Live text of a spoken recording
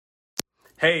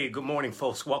Hey, good morning,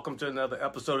 folks. Welcome to another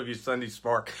episode of your Sunday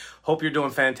Spark. Hope you're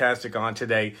doing fantastic on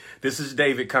today. This is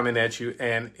David coming at you,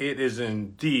 and it is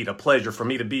indeed a pleasure for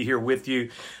me to be here with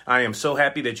you. I am so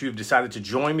happy that you've decided to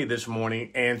join me this morning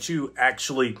and to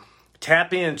actually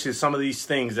tap into some of these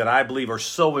things that I believe are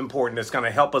so important. That's going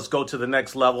to help us go to the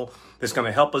next level. That's going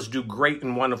to help us do great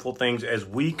and wonderful things as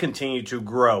we continue to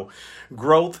grow.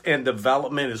 Growth and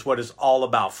development is what it's all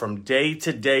about from day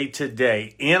to day to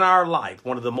day in our life.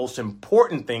 One of the most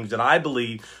important things that I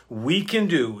believe we can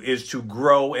do is to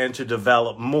grow and to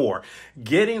develop more.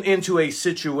 Getting into a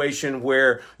situation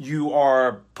where you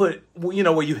are put,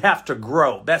 where you have to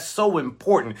grow. That's so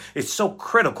important. It's so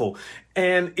critical.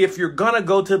 And if you're going to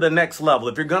go to the next level,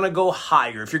 if you're going to go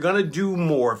higher, if you're going to do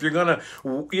more, if you're going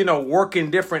to, work in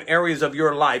different areas of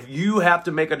your life, you have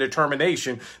to make a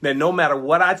determination that no matter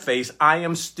what I face, I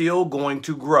am still going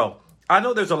to grow. I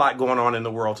know there's a lot going on in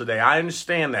the world today. I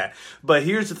understand that. But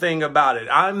here's the thing about it.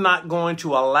 I'm not going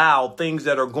to allow things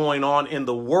that are going on in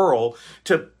the world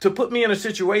to put me in a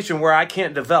situation where I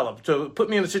can't develop, to put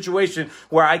me in a situation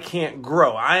where I can't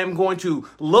grow. I am going to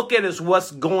look at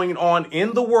what's going on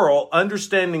in the world,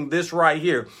 understanding this right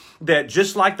here, that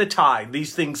just like the tide,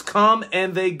 these things come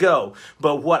and they go.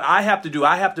 But what I have to do,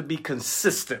 I have to be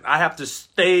consistent. I have to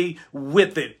stay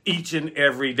with it each and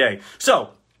every day.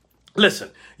 So, listen,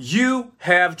 you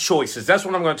have choices. That's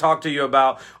what I'm going to talk to you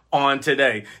about on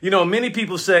today. Many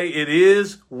people say it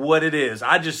is what it is.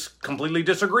 I just completely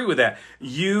disagree with that.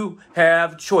 You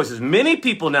have choices. Many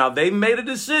people now, they made a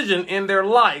decision in their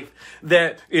life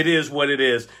that it is what it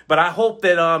is. But I hope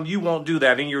that you won't do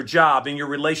that in your job, in your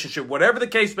relationship, whatever the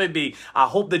case may be. I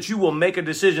hope that you will make a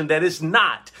decision that it's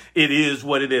not. It is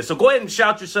what it is. So go ahead and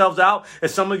shout yourselves out,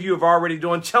 as some of you have already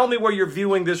done. Tell me where you're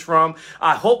viewing this from.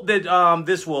 I hope that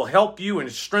this will help you and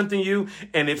strengthen you.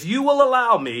 And if you will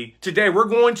allow me, today we're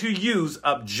going to use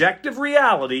objective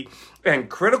reality and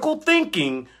critical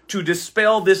thinking to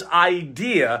dispel this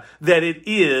idea that it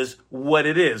is what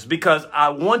it is, because I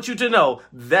want you to know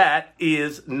that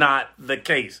is not the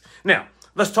case. Now,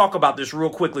 let's talk about this real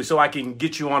quickly so I can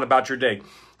get you on about your day.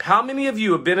 How many of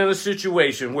you have been in a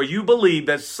situation where you believe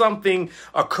that something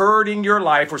occurred in your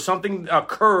life or something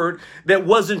occurred that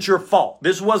wasn't your fault?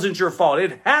 This wasn't your fault.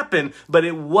 It happened, but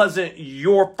it wasn't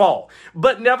your fault.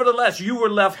 But nevertheless, you were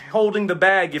left holding the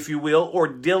bag, if you will, or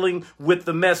dealing with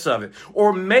the mess of it.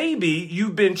 Or maybe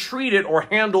you've been treated or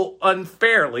handled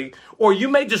unfairly, or you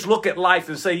may just look at life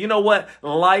and say, you know what?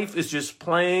 Life is just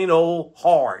plain old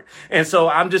hard. And so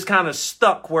I'm just kind of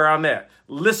stuck where I'm at.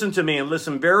 Listen to me and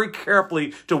listen very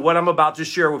carefully to what I'm about to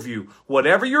share with you.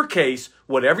 Whatever your case,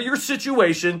 whatever your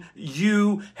situation,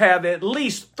 you have at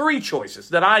least three choices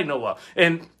that I know of.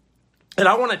 And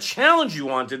I want to challenge you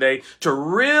on today to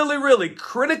really, really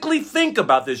critically think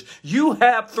about this. You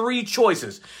have three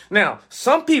choices. Now,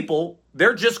 some people,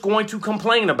 they're just going to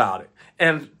complain about it.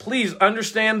 And please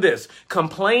understand this.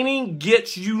 Complaining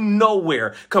gets you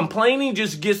nowhere. Complaining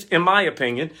just gets, in my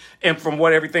opinion, and from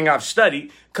everything I've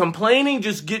studied, complaining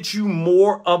just gets you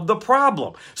more of the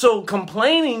problem. So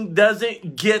complaining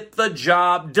doesn't get the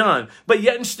job done. But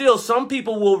yet and still, some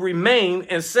people will remain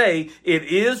and say it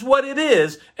is what it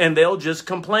is, and they'll just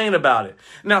complain about it.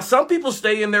 Now, some people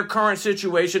stay in their current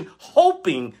situation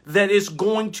hoping that it's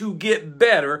going to get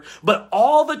better, but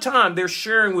all the time they're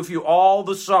sharing with you all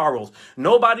the sorrows.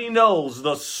 Nobody knows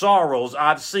the sorrows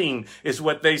I've seen, is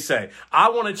what they say. I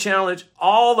want to challenge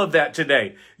all of that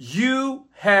today. You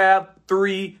have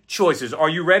three choices. Are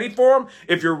you ready for them?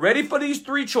 If you're ready for these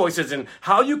three choices and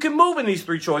how you can move in these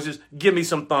three choices, give me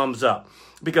some thumbs up.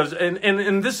 Because,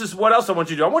 and this is what else I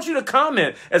want you to do. I want you to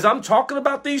comment as I'm talking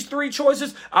about these three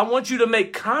choices. I want you to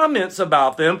make comments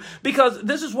about them, because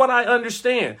this is what I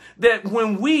understand, that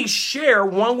when we share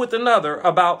one with another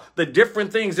about the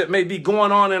different things that may be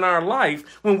going on in our life,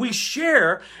 when we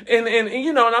share, and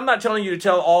I'm not telling you to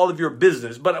tell all of your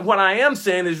business, but what I am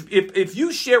saying is if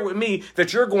you share with me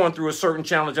that you're going through a certain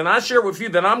challenge and I share with you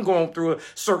that I'm going through a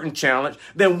certain challenge,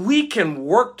 then we can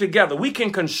work together. We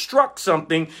can construct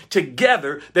something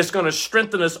together that's going to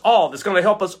strengthen us all, that's going to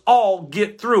help us all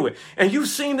get through it. And you've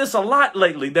seen this a lot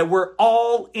lately, that we're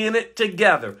all in it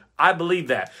together. I believe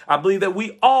that. I believe that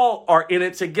we all are in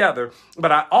it together,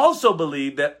 but I also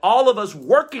believe that all of us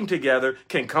working together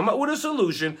can come up with a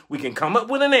solution, we can come up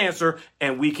with an answer,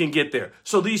 and we can get there.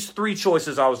 So these three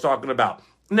choices I was talking about.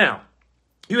 Now,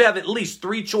 you have at least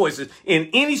three choices in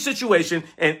any situation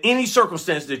and any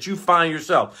circumstance that you find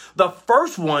yourself. The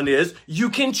first one is you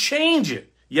can change it.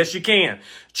 Yes, you can.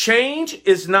 Change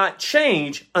is not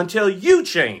change until you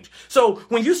change. So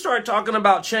when you start talking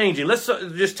about changing, let's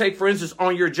just take, for instance,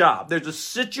 on your job. There's a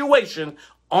situation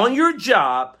on your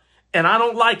job and I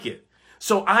don't like it.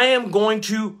 So I am going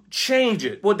to change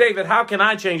it. Well, David, how can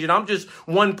I change it? I'm just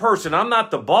one person. I'm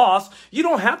not the boss. You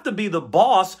don't have to be the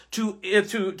boss to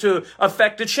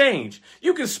affect a change.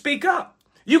 You can speak up.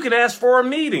 You can ask for a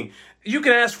meeting. You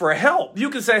can ask for help. You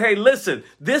can say, hey, listen,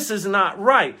 this is not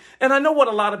right. And I know what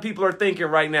a lot of people are thinking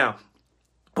right now.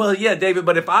 Well, yeah, David,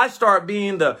 but if I start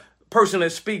being the person that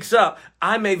speaks up,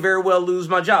 I may very well lose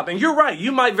my job. And you're right.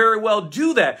 You might very well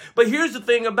do that. But here's the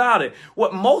thing about it.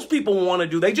 What most people want to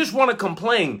do, they just want to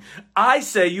complain. I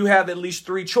say you have at least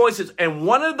 3 choices. And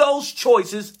one of those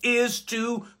choices is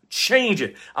to change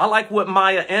it. I like what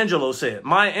Maya Angelou said.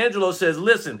 Maya Angelou says,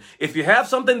 listen, if you have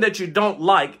something that you don't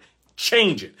like,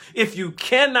 change it. If you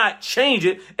cannot change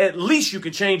it, at least you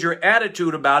can change your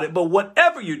attitude about it. But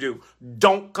whatever you do,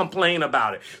 don't complain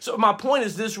about it. So my point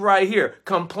is this right here.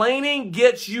 Complaining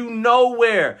gets you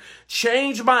nowhere.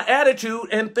 Change my attitude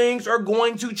and things are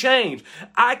going to change.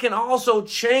 I can also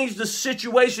change the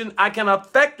situation. I can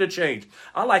affect the change.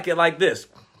 I like it like this.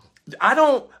 I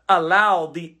don't allow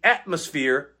the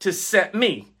atmosphere to set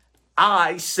me.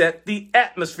 I set the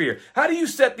atmosphere. How do you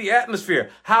set the atmosphere?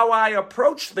 How I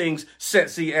approach things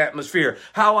sets the atmosphere.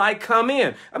 How I come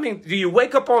in. I mean, do you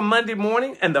wake up on Monday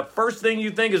morning and the first thing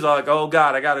you think is like, oh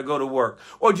God, I got to go to work?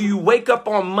 Or do you wake up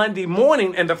on Monday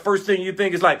morning and the first thing you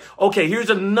think is like, okay,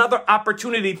 here's another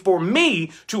opportunity for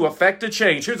me to affect a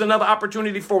change. Here's another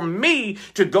opportunity for me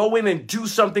to go in and do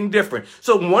something different.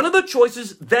 So one of the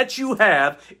choices that you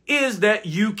have is that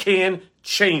you can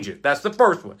change it. That's the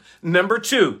first one. Number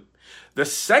 2. The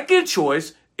second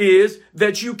choice is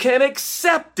that you can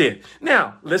accept it.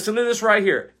 Now, listen to this right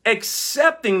here.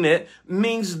 Accepting it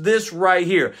means this right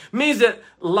here. Means that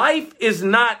life is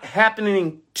not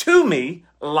happening to me.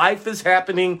 Life is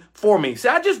happening for me. See,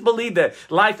 I just believe that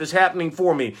life is happening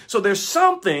for me. So there's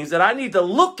some things that I need to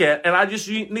look at and I just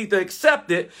need to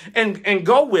accept it and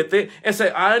go with it and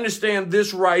say, I understand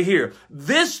this right here.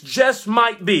 This just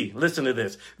might be, listen to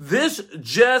this. This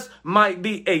just might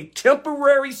be a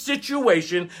temporary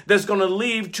situation that's going to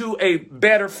lead to a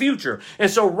better future. And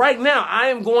so right now I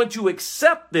am going to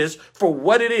accept this for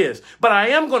what it is, but I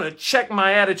am going to check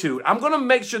my attitude. I'm going to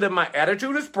make sure that my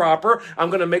attitude is proper. I'm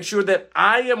going to make sure that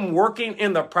I am working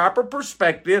in the proper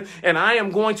perspective, and I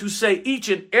am going to say each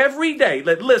and every day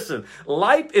that, listen,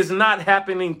 life is not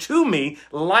happening to me.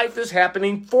 Life is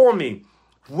happening for me.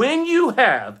 When you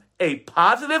have a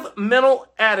positive mental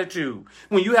attitude,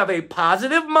 when you have a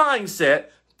positive mindset,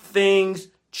 things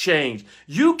change.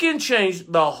 You can change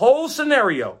the whole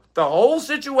scenario, the whole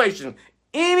situation,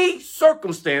 any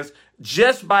circumstance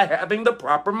just by having the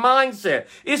proper mindset.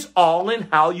 It's all in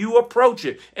how you approach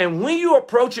it. And when you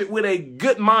approach it with a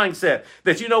good mindset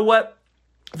that, you know what,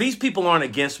 these people aren't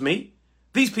against me.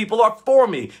 These people are for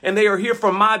me and they are here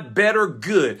for my better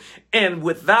good. And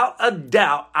without a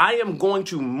doubt, I am going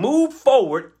to move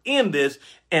forward in this.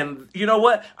 And you know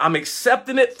what? I'm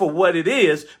accepting it for what it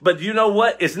is. But you know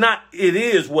what? It's not, it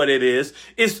is what it is.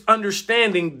 It's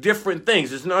understanding different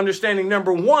things. It's an understanding,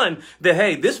 number 1, that,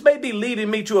 hey, this may be leading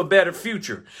me to a better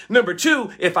future. Number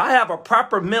 2, if I have a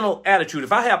proper mental attitude,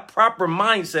 if I have proper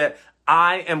mindset,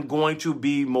 I am going to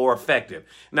be more effective.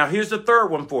 Now, here's the third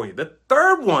one for you. The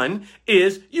third one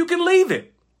is you can leave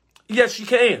it. Yes, you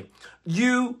can.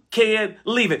 You can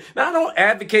leave it. Now, I don't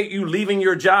advocate you leaving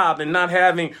your job and not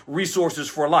having resources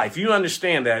for life. You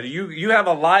understand that. You have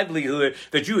a livelihood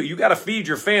that you got to feed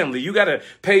your family. You got to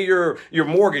pay your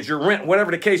mortgage, your rent,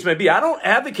 whatever the case may be. I don't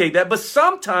advocate that, but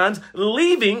sometimes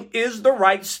leaving is the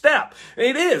right step.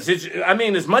 It is.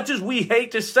 As much as we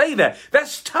hate to say that,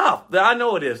 that's tough. I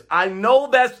know it is. I know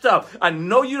that's tough. I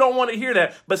know you don't want to hear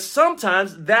that, but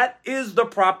sometimes that is the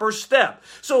proper step.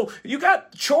 So you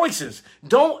got choices.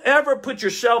 Don't ever put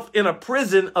yourself in a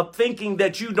prison of thinking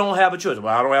that you don't have a choice.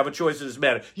 Well, I don't have a choice in this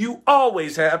matter. You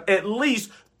always have at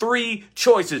least 3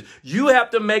 choices. You have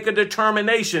to make a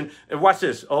determination. And watch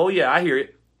this. Oh, yeah, I hear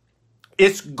it.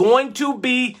 It's going to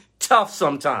be tough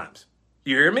sometimes.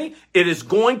 You hear me? It is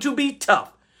going to be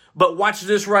tough. But watch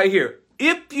this right here.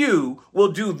 If you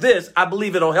will do this, I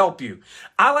believe it'll help you.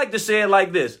 I like to say it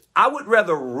like this. I would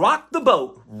rather rock the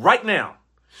boat right now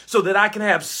so that I can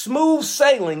have smooth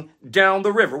sailing down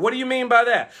the river. What do you mean by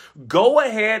that? Go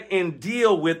ahead and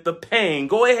deal with the pain.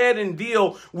 Go ahead and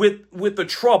deal with the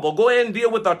trouble. Go ahead and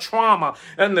deal with the trauma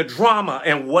and the drama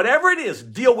and whatever it is,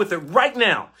 deal with it right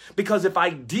now. Because if I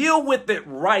deal with it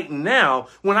right now,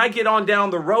 when I get on down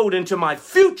the road into my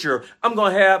future, I'm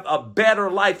going to have a better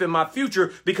life in my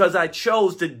future because I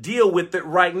chose to deal with it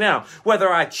right now.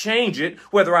 Whether I change it,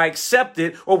 whether I accept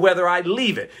it, or whether I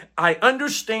leave it. I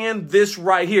understand this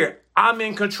right here. I'm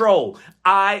in control.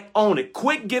 I own it.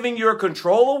 Quit giving your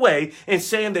control away and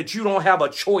saying that you don't have a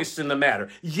choice in the matter.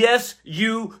 Yes,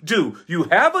 you do. You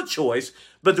have a choice,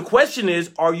 but the question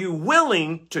is, are you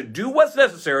willing to do what's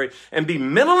necessary and be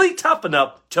mentally tough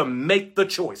enough to make the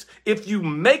choice? If you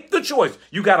make the choice,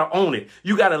 you got to own it.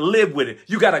 You got to live with it.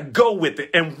 You got to go with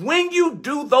it. And when you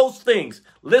do those things,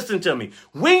 listen to me,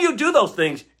 when you do those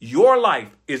things, your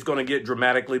life is going to get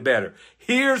dramatically better.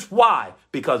 Here's why.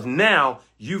 Because now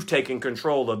you've taken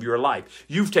control of your life.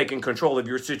 You've taken control of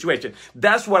your situation.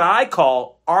 That's what I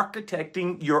call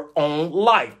architecting your own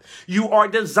life. You are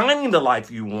designing the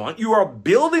life you want. You are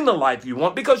building the life you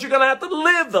want because you're going to have to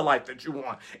live the life that you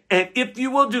want. And if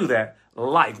you will do that,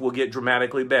 life will get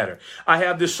dramatically better. I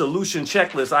have this solution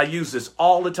checklist. I use this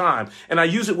all the time, and I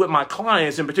use it with my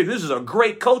clients in particular. This is a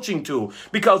great coaching tool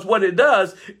because what it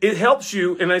does, it helps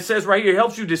you, and it says right here, it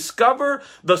helps you discover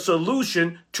the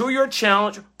solution to your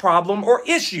challenge, problem, or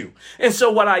issue. And so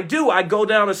what I do, I go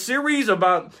down a series of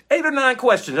about 8 or 9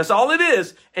 questions. That's all it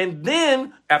is. And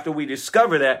then after we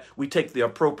discover that, we take the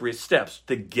appropriate steps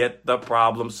to get the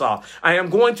problem solved. I am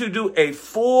going to do a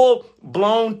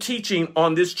full-blown teaching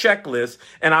on this checklist,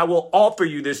 and I will offer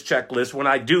you this checklist when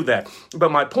I do that.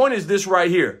 But my point is this right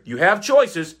here. You have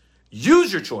choices.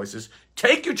 Use your choices.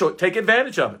 Take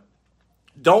advantage of it.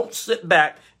 Don't sit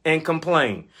back and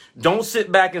complain. Don't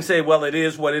sit back and say, well, it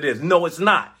is what it is. No, it's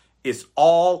not. It's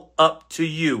all up to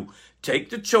you. Take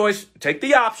the choice, take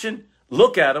the option,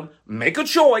 look at them, make a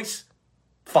choice,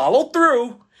 follow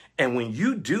through. And when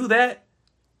you do that,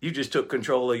 you just took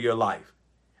control of your life.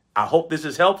 I hope this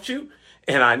has helped you.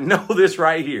 And I know this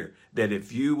right here, that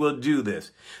if you will do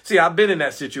this. See, I've been in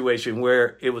that situation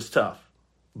where it was tough.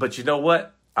 But you know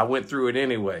what? I went through it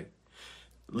anyway.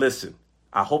 Listen,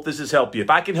 I hope this has helped you. If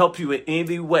I can help you in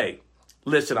any way,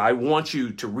 listen, I want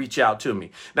you to reach out to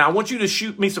me. Now, I want you to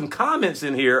shoot me some comments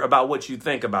in here about what you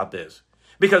think about this.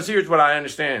 Because here's what I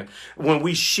understand. When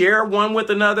we share one with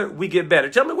another, we get better.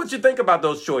 Tell me what you think about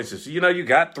those choices. You know, you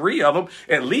got 3 of them.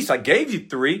 At least I gave you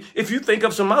 3. If you think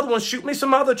of some other ones, shoot me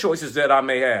some other choices that I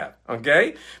may have.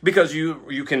 Okay? Because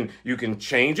you can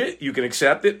change it, you can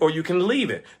accept it, or you can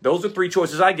leave it. Those are 3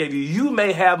 choices I gave you. You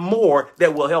may have more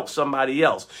that will help somebody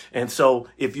else. And so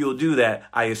if you'll do that,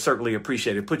 I certainly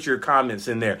appreciate it. Put your comments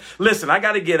in there. Listen, I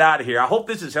got to get out of here. I hope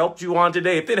this has helped you on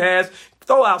today. If it has,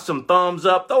 throw out some thumbs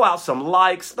up, throw out some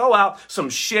likes, throw out some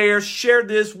shares, share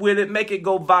this with it, make it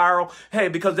go viral. Hey,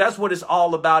 because that's what it's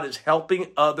all about, is helping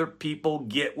other people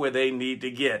get where they need to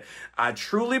get. I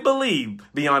truly believe,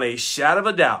 beyond a shadow of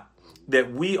a doubt,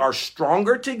 that we are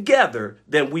stronger together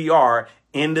than we are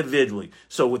individually.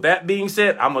 So with that being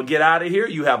said, I'm going to get out of here.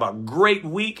 You have a great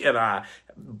week, and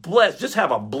just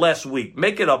have a blessed week.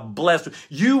 Make it a blessed.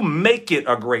 You make it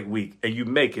a great week, and you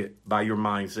make it by your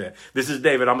mindset. This is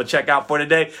David. I'm going to check out for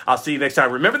today. I'll see you next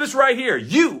time. Remember this right here.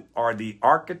 You are the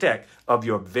architect of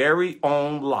your very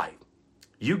own life.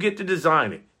 You get to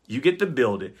design it. You get to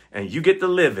build it, and you get to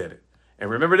live in it. And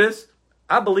remember this,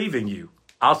 I believe in you.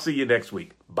 I'll see you next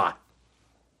week. Bye.